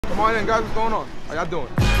Come on in, guys. What's going on? How y'all doing?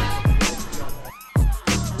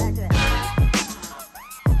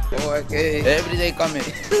 Oh, okay. Every day coming.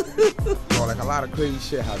 Bro, like a lot of crazy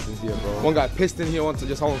shit happens here, bro. One guy pissed in here onto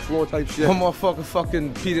just on the floor type shit. One motherfucker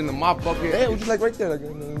fucking peed in the mop bucket. Hey, it was just like right there, like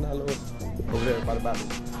in that little, over there by the bathroom.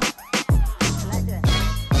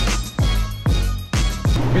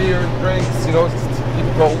 Beer, drinks, you know, keep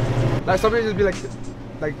it cold. Like somebody just be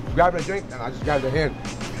like grabbing a drink and I just grab their hand.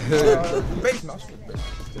 Base, no,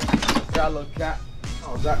 got a little cat.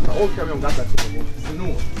 Oh, the old cat, we don't got that shit anymore. It's a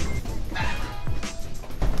new one.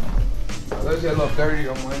 Let's get a little dirty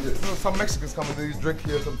on my end. Some Mexicans come and they drink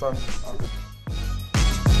here sometimes.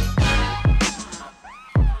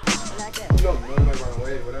 No, might run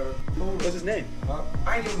away, whatever. What's his name?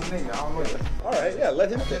 I ain't even his name yet, I don't know yet. Alright, yeah, let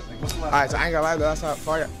him fit. Alright, so I ain't gonna lie, that's how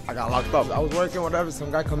far I got locked up. I was working, whatever, some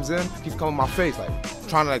guy comes in, keeps coming in my face, like,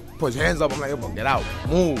 trying to like put his hands up. I'm like, yo, bro, get out,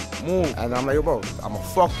 move. And I'm like, yo, bro, I'm gonna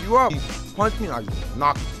fuck you up. He punched me and I just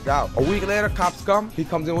knocked him out. A week later, cops come, he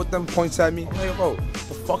comes in with them, points at me. I'm like, yo, bro, what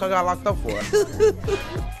the fuck I got locked up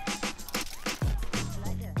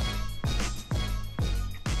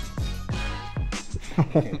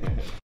for?